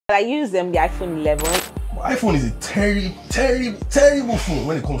I use the iPhone 11. iPhone is a terrible phone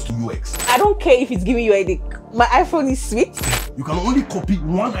when it comes to UX. I don't care if it's giving you a headache. My iPhone is sweet. You can only copy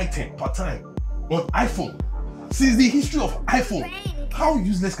one item per time on iPhone. Since the history of iPhone, how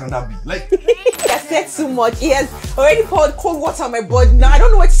useless can that be? Like, I said too much. He has already poured cold water on my body. Now I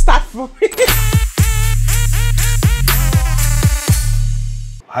don't know where to start from.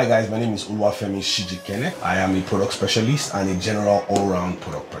 Hi guys, my name is Femi and I am a product specialist and a general all-round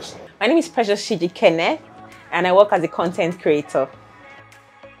product person. My name is Precious and I work as a content creator.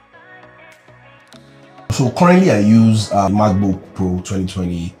 So currently I use MacBook Pro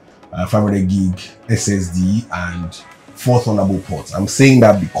 2020, 500 gig SSD and 4 Thunderbolt ports. I'm saying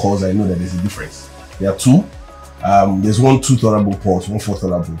that because I know that there's a difference. There are two. There's 2 Thunderbolt ports, 4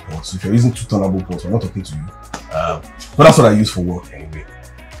 Thunderbolt ports. So if you're using 2 Thunderbolt ports, I'm not talking to you. But that's what I use for work anyway.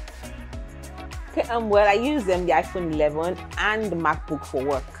 Okay, well, I use the iPhone 11 and the MacBook for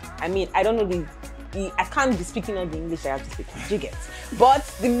work. I mean, I don't know I can't be speaking all the English I have to speak. You get. But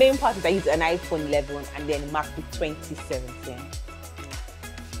the main part is I use an iPhone 11 and then MacBook 2017.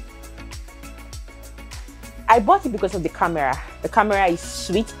 I bought it because of the camera. The camera is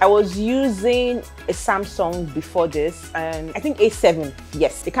sweet. I was using a Samsung before this, and I think A7.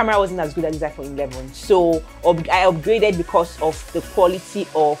 Yes, the camera wasn't as good as the iPhone 11. So I upgraded because of the quality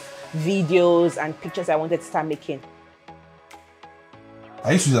of videos and pictures I wanted to start making.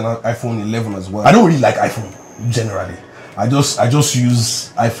 I used to use an iPhone 11 as well. I don't really like iPhone generally. I just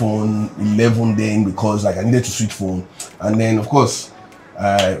use iPhone 11 then because like I needed to switch phone, and then of course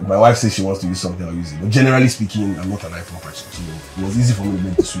my wife says she wants to use something, I'll use it. But generally speaking, I'm not an iPhone person, so it was easy for me to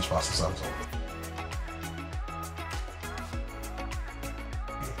make the switch past to Samsung.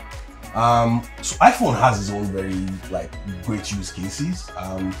 So iPhone has its own very great use cases.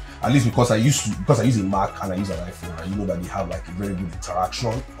 At least because I use a Mac and I use an iPhone, and you know that they have like a very good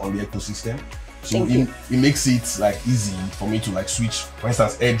interaction on the ecosystem. So it makes it easy for me to switch, for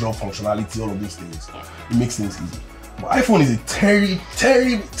instance, AirDrop functionality, all of these things. It makes things easy. But iPhone is a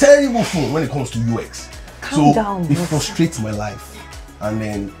terrible phone when it comes to UX. Calm down, it frustrates my life, and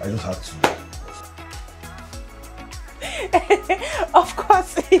then I just have to. Of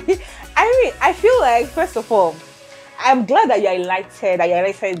course. I mean, I feel like, first of all, I'm glad that you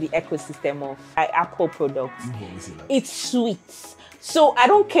highlighted the ecosystem of Apple products. It's sweet. So I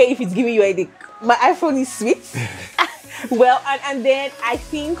don't care if it's giving you a headache. My iPhone is sweet. Well, and then I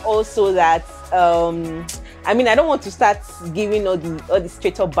think also that, I mean, I don't want to start giving all the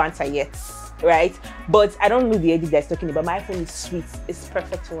straight up banter yet, right? But I don't know the edit that's talking about. My iPhone is sweet. It's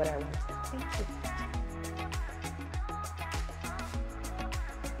perfect for what I want. Thank you.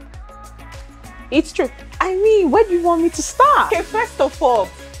 It's true. I mean, where do you want me to start? Okay, first of all,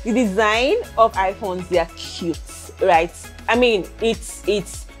 the design of iPhones, they are cute, right? I mean, it's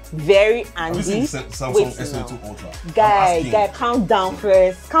very handy. Samsung S22 Ultra. Guy, calm down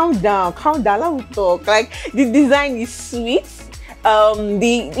first. Calm down. Let me talk. Like, the design is sweet.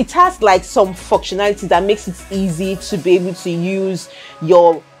 It has some functionality that makes it easy to be able to use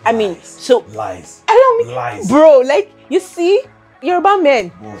your. I mean, so lies. Lies, bro. You see, Yoruba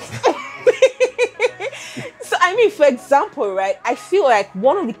men. So I mean, for example, right, I feel like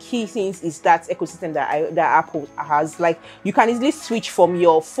one of the key things is that ecosystem that Apple has. You can easily switch from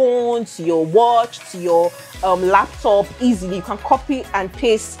your phone to your watch to your laptop easily. You can copy and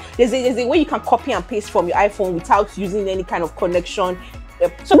paste. There's a way you can copy and paste from your iPhone without using any kind of connection.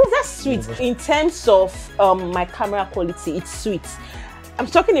 So that's sweet. In terms of my camera quality, it's sweet. I'm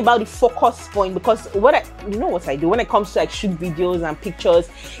talking about the focus point because you know what I do when it comes to shoot videos and pictures.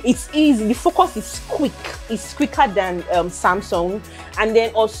 It's easy. The focus is quick. It's quicker than Samsung, and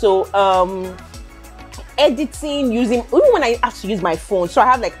then also editing even when I have to use my phone. So I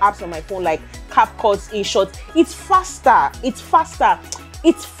have apps on my phone like CapCut, InShot. It's faster.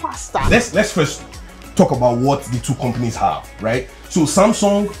 Let's first talk about what the two companies have, right? So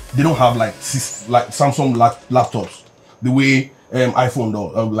Samsung, they don't have Samsung laptops the way iPhone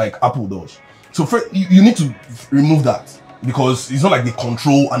does, Apple does. So first, you need to remove that because it's not like they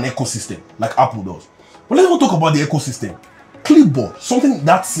control an ecosystem like Apple does. But let's talk about the ecosystem. Clipboard, something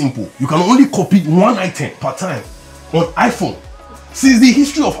that simple. You can only copy one item per time on iPhone. Since the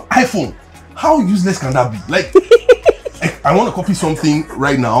history of iPhone, how useless can that be? I want to copy something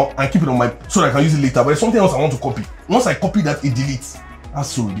right now and keep it on so that I can use it later. But there's something else I want to copy. Once I copy that, it deletes. That's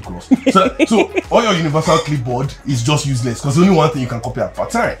so ridiculous. So all your universal clipboard is just useless because only one thing you can copy at per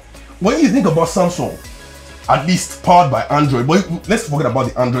time. When you think about Samsung, at least powered by Android, but let's forget about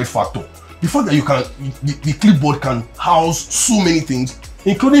the Android factor. The fact that the clipboard can house so many things,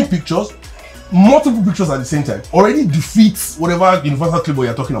 including pictures, multiple pictures at the same time already defeats whatever universal clipboard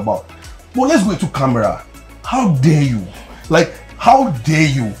you're talking about. But let's go into camera. How dare you? Like, how dare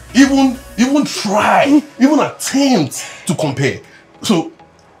you even try, even attempt to compare? So,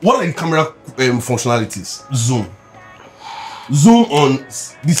 what are the camera functionalities? Zoom on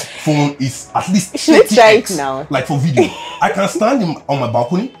this phone is at least 30x, now. like for video. I can stand on my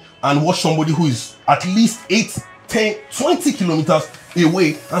balcony and watch somebody who is at least 8, 10, 20 kilometers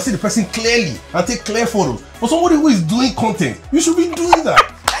away and see the person clearly and take clear photos. For somebody who is doing content, you should be doing that.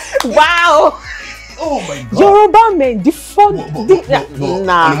 Wow. Oh my God. Yoruba men, the phone. No,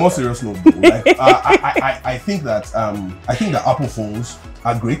 nah. on a more serious note, like, I think that Apple phones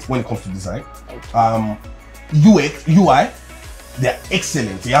are great when it comes to design. UI, they're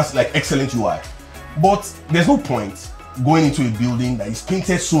excellent. It has like excellent UI, but there's no point going into a building that is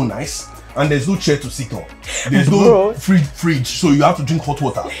painted so nice and there's no chair to sit on. There's no fridge, so you have to drink hot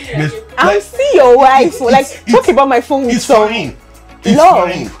water. I see your wife. Talk about my phone with some fine. It's love.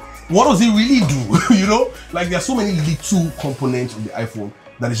 fine. What does it really do? You know, like there are so many little components of the iPhone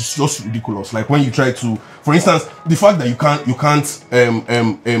that is just ridiculous. Like when you try to, for instance, the fact that you can't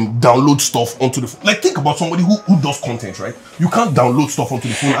download stuff onto the phone. Like think about somebody who does content, right? You can't download stuff onto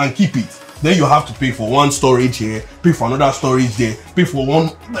the phone and keep it. Then you have to pay for one storage here, pay for another storage there, pay for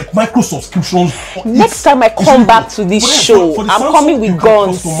one like micro subscriptions. Next time I come back to this show, I'm coming with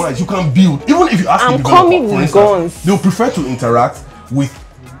guns. Customize, you can build. Even if you ask I'm coming with guns. They'll prefer to interact with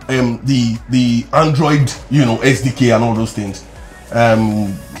the Android, SDK and all those things,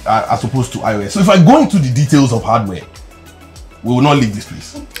 as opposed to iOS. So if I go into the details of hardware, we will not leave this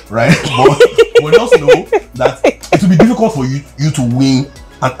place, right? But we also know that it will be difficult for you to win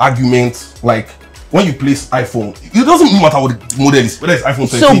an argument. Like when you place iPhone, it doesn't matter what the model is, whether it's iPhone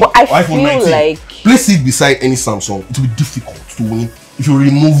 13 or iPhone 19. Like place it beside any Samsung, it will be difficult to win if you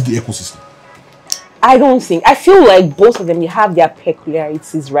remove the ecosystem. I feel like both of them, they have their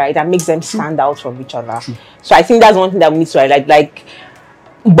peculiarities, right? That makes them stand out from each other. True. So I think that's one thing that we need to highlight. Like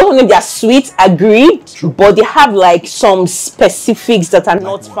both of them, they are sweet, agreed, but they have like some specifics that are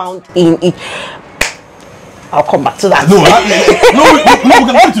not found in it. I'll come back to that. No, we can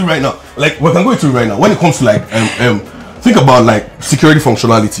go into it right now. Like we can go into it right now. When it comes to like think about like security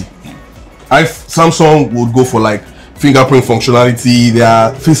functionality. Samsung would go for like fingerprint functionality.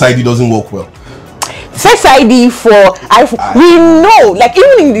 Their Face ID doesn't work well. Face ID for iPhone, we know, like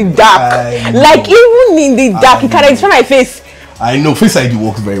even in the dark, you can identify my face. I know Face ID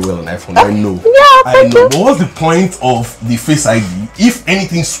works very well on iPhone. I know. Yeah, I know. But what's the point of the Face ID if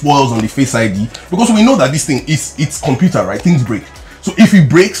anything spoils on the Face ID? Because we know that this thing it's computer, right? Things break. So if it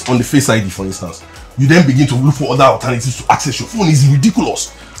breaks on the Face ID, for instance, you then begin to look for other alternatives to access your phone. Is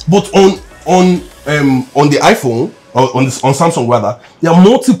ridiculous. But on the iPhone or on Samsung rather, there are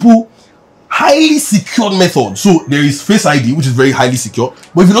multiple highly secured method. So there is Face ID, which is very highly secure,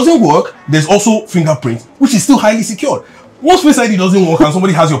 but if it doesn't work, there's also fingerprint, which is still highly secured. Once Face ID doesn't work and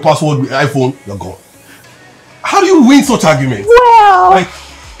somebody has your password with iPhone, you're gone. How do you win such arguments? Well, like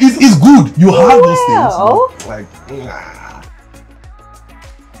it's good you have those things. Like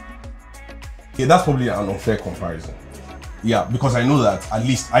yeah, that's probably an unfair comparison. Yeah, because I know that at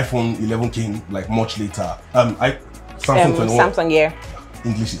least iPhone 11 came like much later. Samsung 21. Samsung, yeah.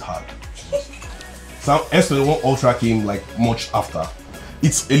 English is hard. S21 Ultra came like much after.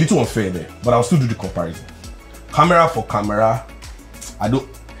 It's a little unfair there, but I'll still do the comparison. Camera for camera, I don't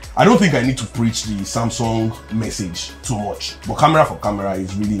think I need to preach the Samsung message too much. But camera for camera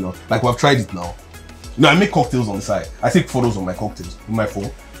is really not like we've tried it now. No, I make cocktails on the side. I take photos of my cocktails with my phone.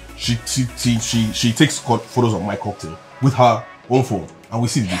 She takes photos of my cocktail with her own phone. And we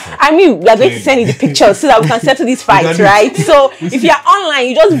see the difference. I mean, we are going to send you the pictures so that we can settle this fight, right? So if you're online,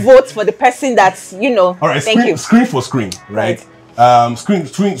 you just vote for the person that's, All right, screen for screen, right? Screen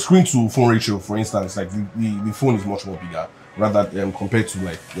to phone ratio, for instance, like the phone is much more bigger rather compared to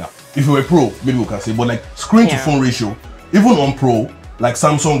like, if you were pro, maybe we can say, but like screen to phone ratio, even on pro, like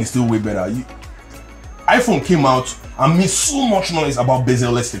Samsung is still way better. iPhone came out and made so much noise about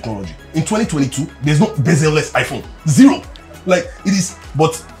bezel-less technology. In 2022, there's no bezel-less iPhone. Zero. Like it is,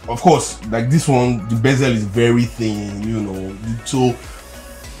 but of course, like this one, the bezel is very thin, So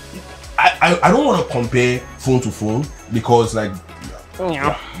I don't want to compare phone to phone because like we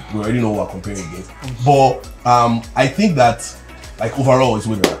already know what we're comparing against. But I think that like overall it's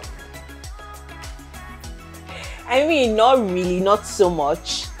way better. I mean, not really, not so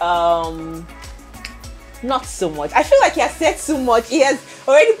much. Not so much. I feel like he has said too much. He has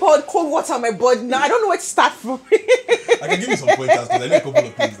already poured cold water on my body. Now I don't know where to start from. I can give you some pointers because I know a couple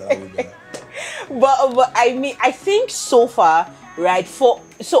of things that I will better. But I mean, I think so far, right? So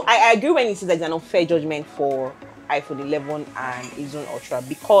I agree when it says there's an unfair judgment for iPhone 11 and 11 Ultra,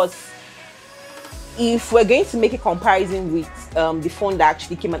 because if we're going to make a comparison with the phone that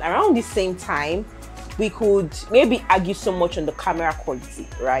actually came out around the same time, we could maybe argue so much on the camera quality,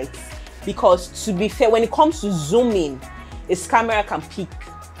 right? Because to be fair, when it comes to zooming, his camera can pick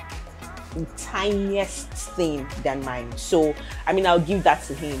the tiniest thing than mine. So I mean, I'll give that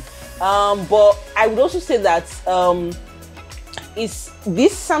to him. But I would also say that is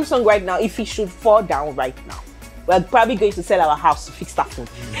this Samsung right now, if it should fall down right now, we're probably going to sell our house to fix that phone.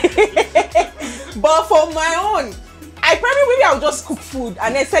 But for my own, maybe I'll just cook food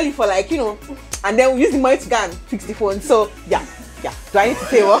and then sell it for, like, you know, and then we'll use the money to go and fix the phone. So yeah. Do I need to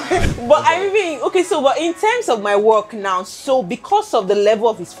say what? But I mean, okay, so but in terms of my work now, so because of the level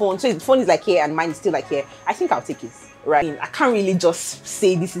of his phone, so his phone is like here and mine is still like here, I think I'll take it. Right? I mean, I can't really just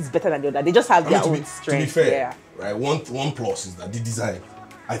say this is better than the other. They just have their own strength. To be fair, yeah. Right? One plus is that the design.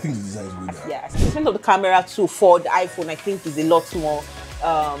 I think the design is way better. Yeah, in terms of the camera too, for the iPhone, I think is a lot more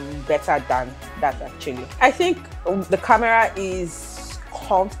better than that actually. I think the camera is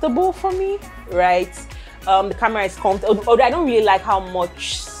comfortable for me, right? The camera is comfortable, although I don't really like how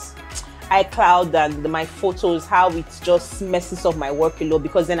much iCloud and my photos, how it just messes up my work a lot,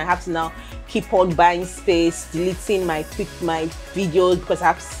 because then I have to now keep on buying space, deleting my videos because I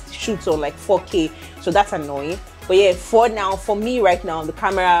have to shoot on like 4K, so that's annoying. But yeah, for me right now, the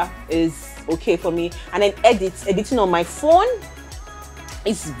camera is okay for me. And then editing on my phone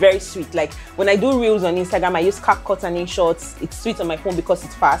is very sweet. Like when I do reels on Instagram, I use CapCut and InShots. It's sweet on my phone because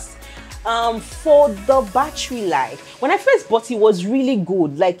it's fast. For the battery life, when I first bought it, was really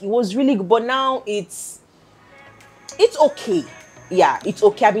good. Like it was really good, but now it's okay. Yeah, it's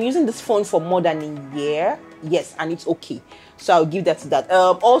okay. I've been using this phone for more than a year. Yes, and it's okay. So I'll give that to that.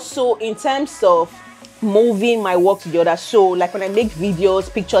 Also, in terms of moving my work to the other, so like when I make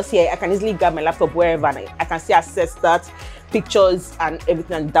videos, pictures here, I can easily grab my laptop wherever and I can still access that pictures and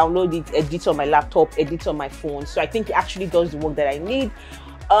everything and download it, edit on my laptop, edit on my phone. So I think it actually does the work that I need.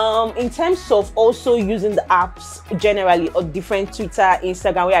 In terms of also using the apps generally, or different Twitter,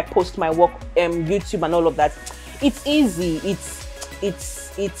 Instagram, where I post my work, YouTube and all of that, it's easy. It's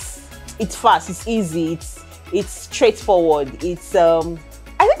fast. It's easy. It's straightforward.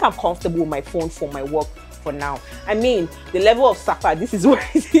 I think I'm comfortable with my phone for my work for now. I mean, the level of Sapa, this is where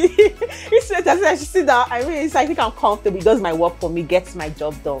it's I should sit down. I mean, I think I'm comfortable. It does my work for me, gets my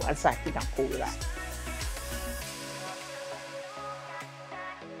job done, and so I think I'm cool with that.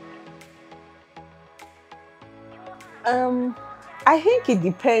 I think it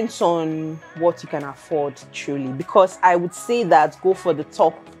depends on what you can afford truly, because I would say that go for the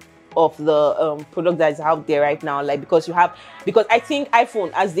top of the product that is out there right now, like because I think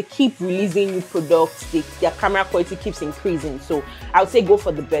iPhone, as they keep releasing new products, their camera quality keeps increasing, so I would say go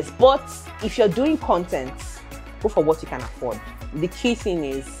for the best. But if you're doing content, go for what you can afford. The key thing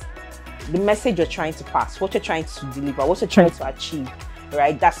is the message you're trying to pass, what you're trying to deliver, what you're trying to achieve.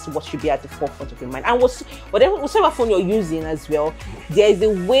 Right, that's what should be at the forefront of your mind. And whatever phone you're using as well, there is a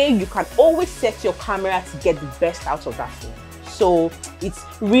way you can always set your camera to get the best out of that phone. So it's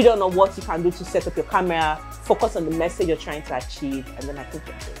read on what you can do to set up your camera, focus on the message you're trying to achieve, and then I think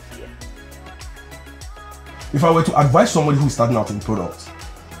you're good. Yeah. If I were to advise somebody who's starting out in products,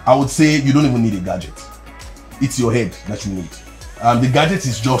 I would say you don't even need a gadget. It's your head that you need. The gadget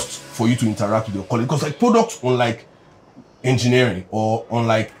is just for you to interact with your colleagues, because like products, unlike engineering or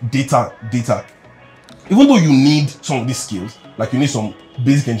unlike data, even though you need some of these skills, like you need some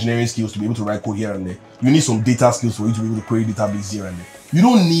basic engineering skills to be able to write code here and there, you need some data skills for you to be able to create database here and there. You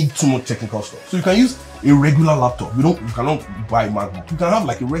don't need too much technical stuff. So you can use a regular laptop. You cannot buy a MacBook. You can have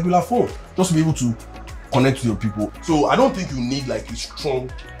like a regular phone just to be able to connect to your people. So I don't think you need like a strong.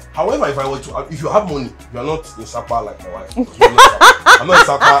 However, if you have money, you are not in Sapa like my wife. I'm not in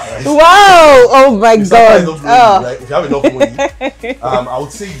Sapa. Right? Wow! Oh my God! Really, right? If you have enough money, I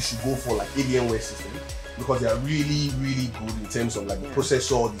would say you should go for like Alienware system, because they are really, really good in terms of like the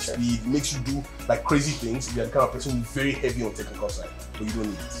processor, the speed. It makes you do like crazy things. If you're the kind of person who's very heavy on technical side, but you don't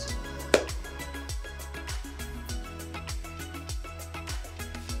need it.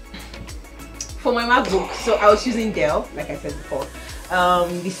 For my MacBook, so I was using Dell, like I said before.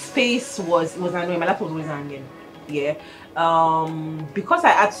 The space was annoying. My laptop was always hanging. Yeah. Because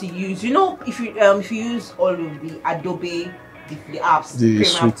I had to use, you know, if you use all of the Adobe, the apps,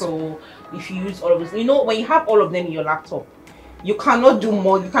 Premiere Pro, if you use all of those, you know, when you have all of them in your laptop, you cannot do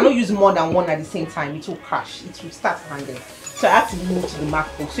more. You cannot use more than one at the same time. It will crash. It will start hanging. So I had to move to the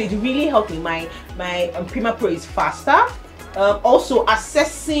MacBook. So it really helped me. My Premiere Pro is faster. Also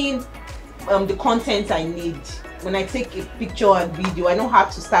accessing the content I need when I take a picture and video, I don't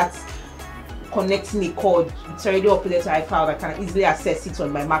have to start connecting a cord. It's already uploaded to iCloud. I can easily access it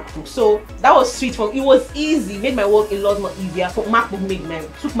on my MacBook. So that was sweet. For it was easy, made my work a lot more easier. For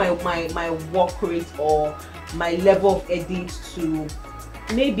MacBook took my work rate or my level of edit to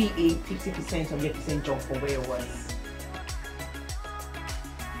maybe a 50% or 100% jump from where it was.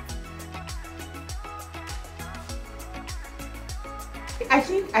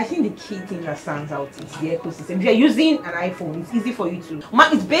 I think the key thing that stands out is the ecosystem. If you're using an iPhone, it's easy for you to.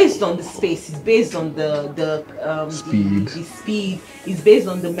 It's based on the space. It's based on the speed. The speed. It's based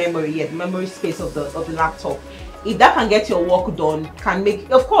on the memory. Yeah, the memory space of the laptop. If that can get your work done, can make.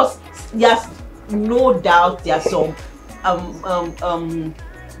 Of course, yes, no doubt there's some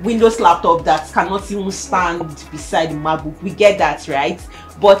Windows laptop that cannot even stand beside the MacBook. We get that, right?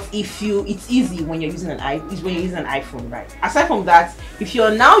 But it's easy when you're using an iPhone, right? Aside from that, if you're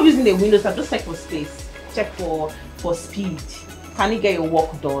now using the Windows laptop, just check for space, check for speed. Can you get your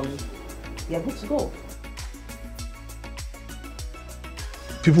work done? You're good to go.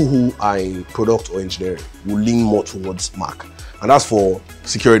 People who are in product or engineering will lean more towards Mac, and that's for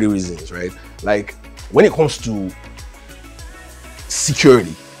security reasons, right? Like when it comes to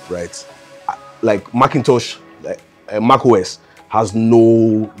security, right? Like Macintosh, like Mac OS has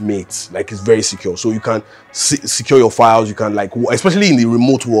no mates. Like it's very secure, so you can secure your files. You can, like, especially in the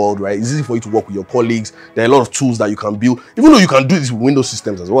remote world, right? It's easy for you to work with your colleagues. There are a lot of tools that you can build, even though you can do this with Windows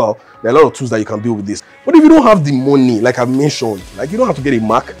systems as well. There are a lot of tools that you can build with this. But if you don't have the money, like I've mentioned, like you don't have to get a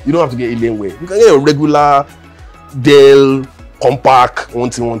Mac, you don't have to get Alienware. You can get a regular Dell compact one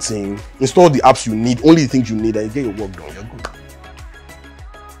thing. Install the apps you need, only the things you need, and you get your work done. You're good.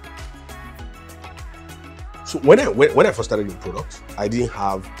 So when I first started in product, I didn't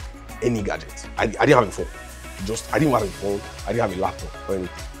have any gadgets. I didn't have a phone. I didn't have a phone. I didn't have a laptop or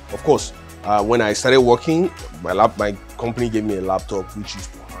anything. Of course, when I started working, my company gave me a laptop which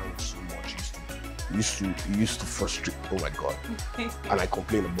used to hang so much. It used to frustrate. Oh my god! And I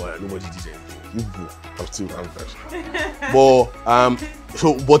complained about it. Nobody did anything. You go. I'm still having that.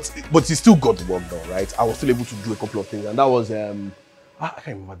 But it still got the work done, right? I was still able to do a couple of things, and that was I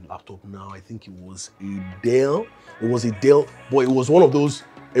can't remember the laptop now. I think it was a Dell. It was a Dell, but it was one of those.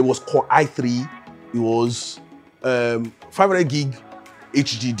 It was Core i3. It was 500 gig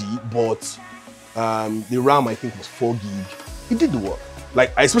HDD, but the RAM I think was 4 gig. It did the work.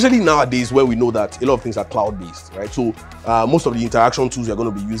 Like especially nowadays where we know that a lot of things are cloud-based, right? So most of the interaction tools you're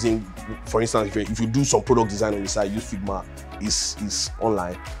going to be using, for instance, if you do some product design on the side, use Figma. Is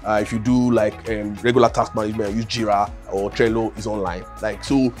online. If you do like regular task management, use Jira or Trello, is online. Like,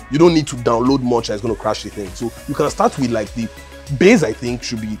 so you don't need to download much that's going to crash the thing. So you can start with like the base. I think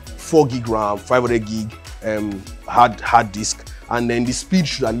should be 4 gig RAM, 500 gig hard disk, and then the speed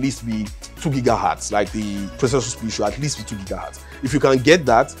should at least be 2 gigahertz. Like the processor speed should at least be 2 gigahertz. If you can get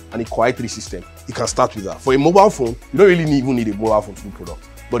that and a Core i3 system, you can start with that. For a mobile phone, you don't really even need a mobile phone to do product,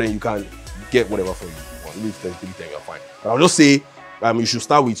 but then you can get whatever phone you want. Leave 10, you're fine. But I'll just say you should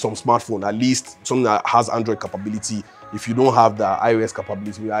start with some smartphone, at least something that has Android capability. If you don't have the iOS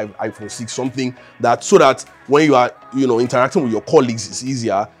capability, with iPhone 6, something that, so that when you are interacting with your colleagues, it's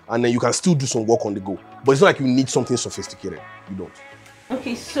easier, and then you can still do some work on the go. But it's not like you need something sophisticated. You don't.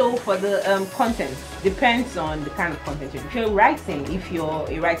 Okay, so for the content, depends on the kind of content. If you're writing, if you're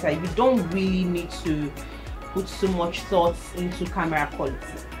a writer, you don't really need to put so much thought into camera quality.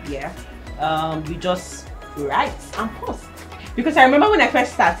 Yeah. You just write and post. Because I remember when I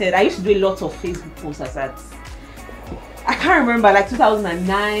first started, I used to do a lot of Facebook posts as that. I can't remember, like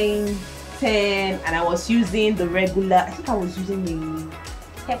 2009, 10, and I was using the regular. I think I was using the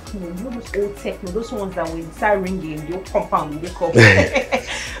Techno, you know those old Techno, those ones that when you start ringing, your compound will wake up.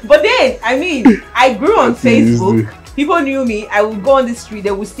 But then, I mean, I grew on Facebook. Easy. People knew me. I would go on the street,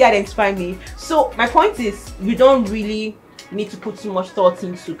 they would still identify me. So my point is, you don't really need to put too much thought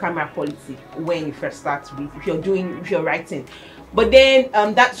into camera quality when you first start with, if you're writing. But then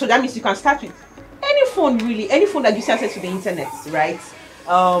that means you can start with any phone, really, any phone that gives access to the internet, right?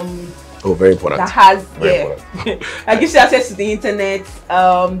 Oh, very important. That has that gives you access to the internet.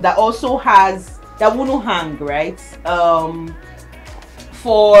 That also has, that wouldn't hang, right?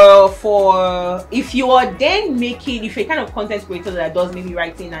 For if you are then making, if you're kind of content creator that does maybe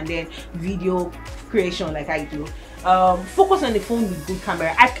writing and then video creation like I do, focus on the phone with good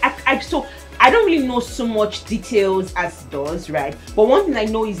camera. So I don't really know so much details as it does, right? But one thing I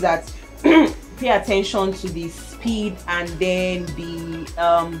know is that pay attention to the speed and then the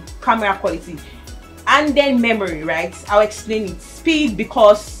camera quality and then memory, right? I'll explain it. Speed,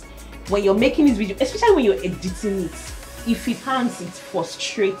 because when you're making this video, especially when you're editing it, if it hangs, it's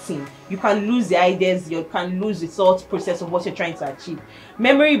frustrating. You can lose the ideas, you can lose the thought process of what you're trying to achieve.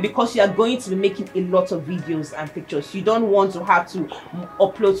 Memory, because you are going to be making a lot of videos and pictures, you don't want to have to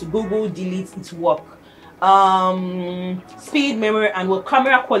upload to Google, delete its work. Speed, memory, and well,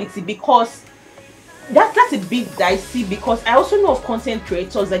 camera quality, because that's a bit dicey, because I also know of content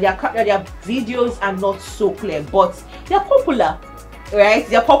creators that their videos are not so clear, but they're popular. Right,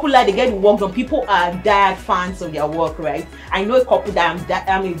 they're popular, they get work done. People are diehard fans of their work, right? I know a couple that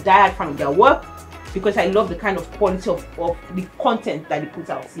I'm a diehard fan of their work because I love the kind of quality of the content that they put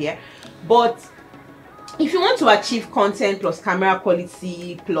out here. But if you want to achieve content plus camera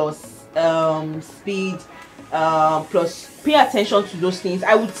quality plus speed plus pay attention to those things,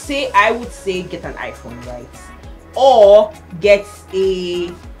 I would say get an iPhone, right? Or get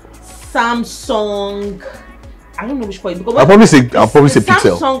a Samsung. I don't know which point, because I'll probably say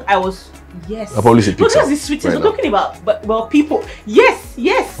Pixel. Samsung, I'll probably say Pixel. No, that's the sweetest. We're talking about, but well, people. Yes.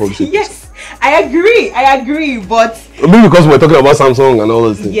 I agree, but maybe because we're talking about Samsung and all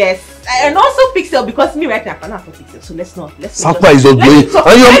those things. Yes, and also Pixel, because me right now I cannot afford Pixel, so let's not. Sapphire is not blowing.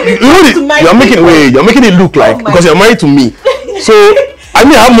 You're making it look like because you're married to me. So I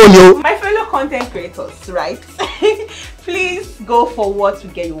mean, I have money. My fellow content creators, right? Please go for what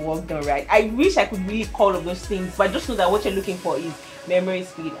will get your work done, right? I wish I could really call all those things, but just know that what you're looking for is memory,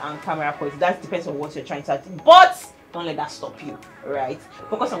 speed, and camera quality. That depends on what you're trying to achieve. But don't let that stop you, right?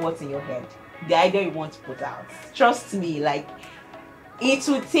 Focus on what's in your head, the idea you want to put out. Trust me, like, it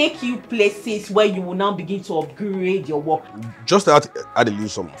will take you places where you will now begin to upgrade your work. Just to add a little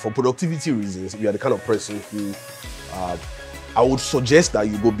something, for productivity reasons, if you are the kind of person who I would suggest that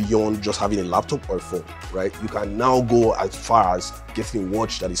you go beyond just having a laptop or a phone, right? You can now go as far as getting a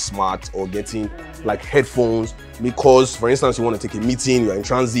watch that is smart, or getting like headphones, because for instance, you want to take a meeting, you're in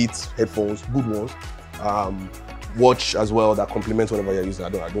transit, headphones, good ones. Watch as well that complements whatever you're using. I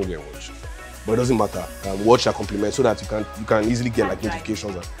don't get a watch, but it doesn't matter. Watch that complements so that you can easily get like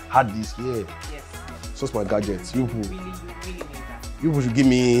notifications and hard disk. Yeah. Yes. So it's my gadgets. You should give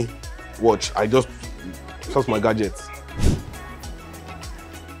me watch. That's my gadgets.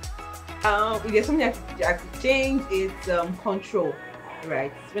 If there's something I could change, it's control,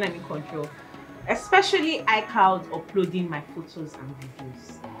 right? When I mean control, especially iCloud uploading my photos and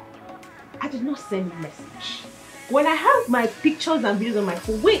videos. I did not send a message. When I have my pictures and videos on my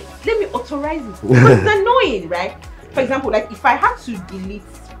phone, wait, let me authorize it. Because it's annoying, right? For example, like if I have to delete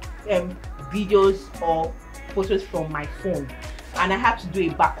videos or photos from my phone and I have to do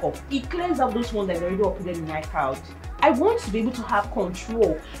a backup, it clears up those ones that are already uploaded in iCloud. I want to be able to have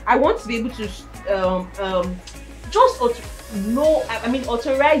control. I want to be able to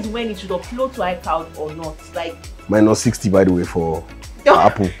authorize when it should upload to iCloud or not. Like -60, by the way, for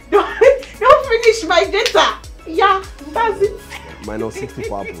Apple. Don't finish my data. Yeah, that's it. -60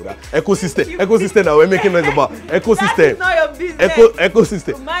 for Apple. Ecosystem that we're making noise about. Ecosystem. That's not your business.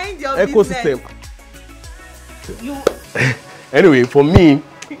 Ecosystem. Mind your ecosystem. Business. Anyway, for me,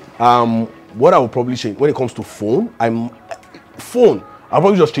 what I would probably change when it comes to phone, I'll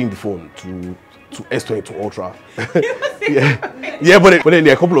probably just change the phone to S22 Ultra. yeah, but then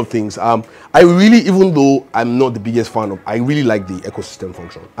there are a couple of things. I really, even though I'm not the biggest fan of, I really like the ecosystem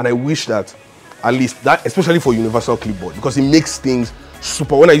function, and I wish that at least that, especially for universal clipboard, because it makes things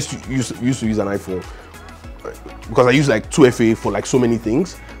super. When I used to use an iPhone, because I use like 2FA for like so many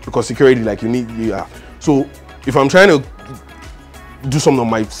things, because security, like you need, so if I'm trying to do something on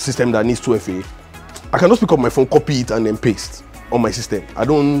my system that needs 2FA, I can just pick up my phone, copy it, and then paste on my system. I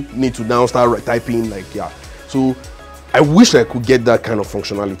don't need to now start typing, like, So I wish I could get that kind of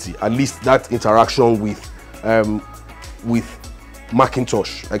functionality, at least that interaction with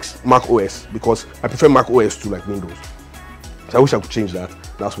Macintosh, like Mac OS, because I prefer Mac OS to like Windows. So I wish I could change that.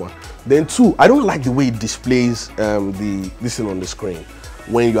 That's one. Then two, I don't like the way it displays this thing on the screen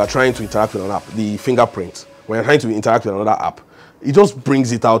when you are trying to interact with an app, the fingerprint. When you're trying to interact with another app, it just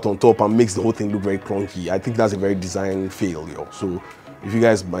brings it out on top and makes the whole thing look very clunky. I think that's a very design failure. So if you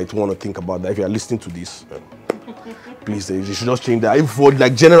guys might want to think about that, if you're listening to this, please, you should just change that. If for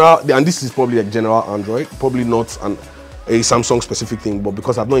like general, and this is probably like general Android, probably not a Samsung specific thing, but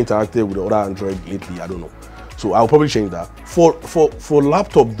because I've not interacted with the other Android lately, I don't know. So I'll probably change that. For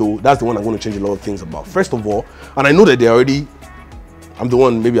laptop though, that's the one I'm going to change a lot of things about. First of all, and I know that I'm the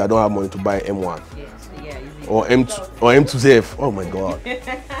one, maybe I don't have money to buy M1. Or M2ZF. Oh my god.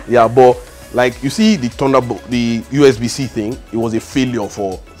 Yeah, but like you see the Thunderbolt, the USB-C thing, it was a failure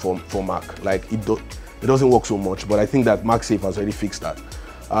for Mac. Like it doesn't work so much, but I think that MagSafe has already fixed that.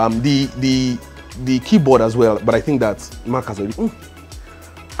 The keyboard as well, but I think that Mac has already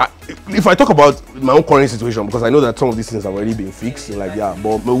if I talk about my own current situation, because I know that some of these things have already been fixed, like yeah,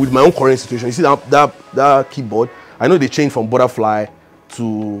 but with my own current situation, you see that keyboard, I know they changed from butterfly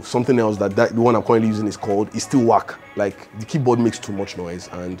to something else that the one I'm currently using is called. It's still whack. Like the keyboard makes too much noise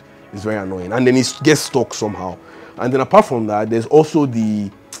and it's very annoying, and then it gets stuck somehow. And then apart from that, there's also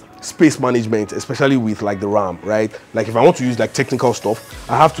the space management, especially with like the RAM, right? Like if I want to use like technical stuff,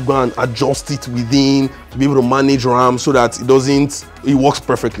 I have to go and adjust it within to be able to manage RAM so that it works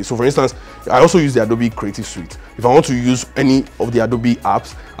perfectly. So for instance, I also use the Adobe Creative Suite. If I want to use any of the Adobe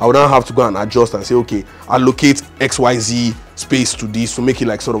apps, I would now have to go and adjust and say, okay, allocate XYZ space to this to make it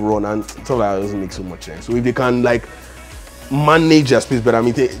like sort of run, and stuff like that doesn't make so much sense. So if they can like manage their space better, I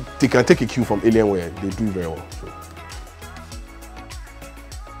mean, they can take a cue from Alienware, they do very well. So.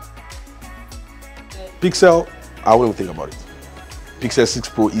 Pixel, I wouldn't think about it. Pixel 6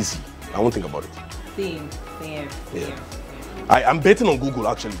 Pro easy, I won't think about it. Same. Yeah. I'm betting on Google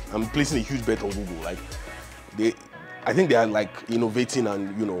actually. I'm placing a huge bet on Google. Like I think they are like innovating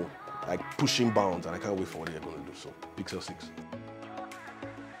and like pushing bounds, and I can't wait for what they're going to do. So Pixel 6.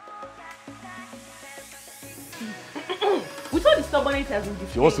 With all the stubbornness has been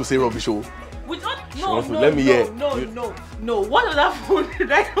displayed. She wants to say rubbish. Oh. With all Let me hear. No. What other phone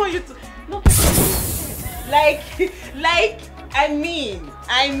did I want you to? No. Like. I mean.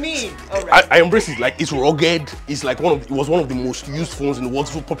 All right. I embrace it. Like it's rugged. It's like it was one of the most used phones in the world.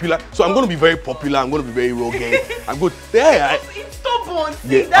 So popular. So I'm going to be very popular. I'm going to be very rugged. I'm good. Yeah. It's stubborn.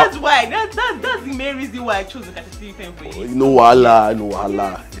 See, that's why. That's the main reason why I chose the Gadget TV phone for you. No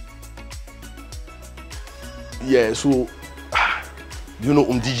wahala. Yeah. So you know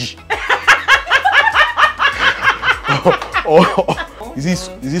Umdiji. Is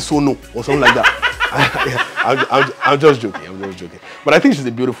this Sono or something like that? I'm just joking. But I think she's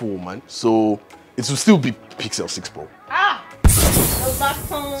a beautiful woman, so it will still be Pixel 6 Pro.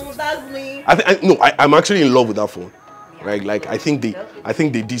 That's me. I'm actually in love with that phone. Right? Like I think they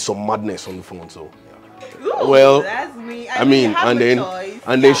did some madness on the phone. So Ooh, well, that's me. I mean,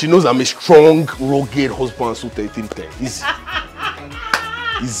 and then she knows I'm a strong, rugged husband, so 3310. Easy.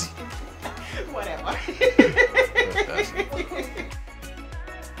 Easy. Whatever.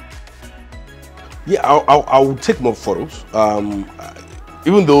 Yeah, I'll take more photos.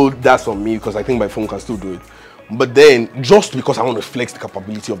 Even though that's on me, because I think my phone can still do it. But then, just because I want to flex the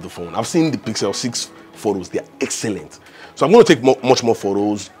capability of the phone, I've seen the Pixel 6 photos; they're excellent. So I'm going to take much more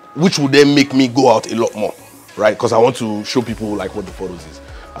photos, which will then make me go out a lot more, right? Because I want to show people like what the photos is.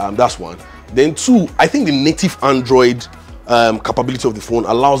 That's one. Then two, I think the native Android capability of the phone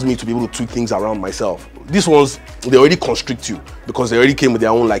allows me to be able to tweak things around myself. These ones, they already constrict you because they already came with their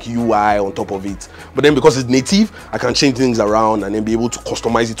own like UI on top of it. But then because it's native, I can change things around and then be able to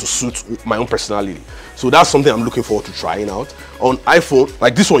customize it to suit my own personality. So that's something I'm looking forward to trying out. On iPhone,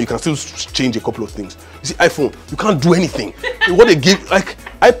 like this one, you can still change a couple of things. You see, iPhone, you can't do anything. What they give, like,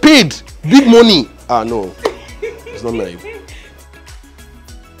 I paid big money. No, it's not like.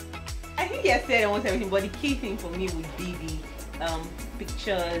 I think you said almost everything, but the key thing for me would be the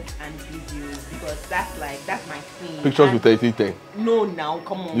pictures and videos, because that's my thing. Pictures with 3310. No, now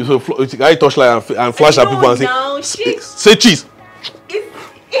come on. You so I touch like and flash at people and say, now, say cheese.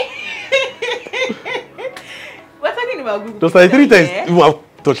 We're talking about Google. Just 3310 even have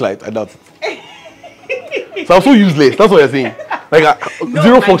touchlight. I doubt it. So I'm so useless. That's what you're saying. Like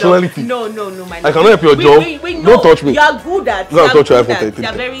zero functionality. No, my love. I cannot help your job. Wait, don't touch me. You are good at. Don't touch your iPhone 3310.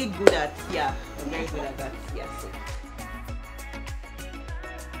 You're very good at. Yeah, you're very good at that. Yes.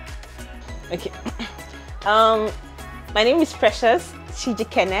 Okay. My name is Precious Chiji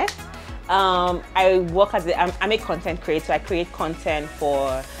Kenneth. I work as I'm a content creator. I create content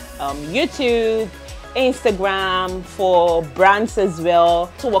for YouTube, Instagram, for brands as well.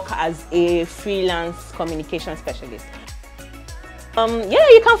 To work as a freelance communication specialist. Yeah,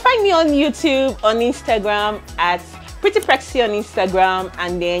 you can find me on YouTube, on Instagram at Pretty Prexy on Instagram,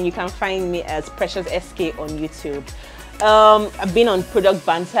 and then you can find me as Precious SK on YouTube. I've been on Product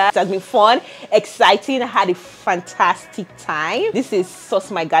Banter. It has been fun, exciting. I had a fantastic time. This is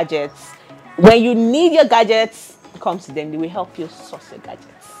Source My Gadgets. When you need your gadgets, come to them. They will help you source your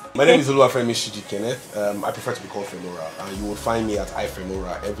gadgets. My name is Femi Kenneth. I prefer to be called Femora, and you will find me at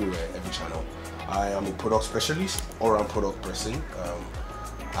iFemora everywhere, every channel. I am a product specialist, all-around product person,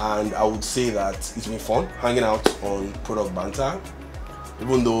 and I would say that it's been fun hanging out on Product Banter,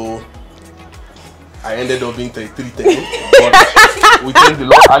 even though I ended up being 3310, but we thank the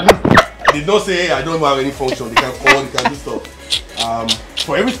Lord. At least they don't say I don't have any function. They can call, they can do stuff.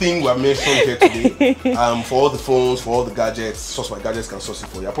 For everything we have mentioned here today, for all the phones, for all the gadgets, Source My Gadgets can source it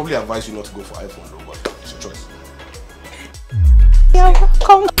for you. I probably advise you not to go for iPhone though, but it's your choice. Yeah,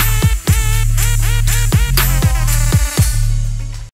 come.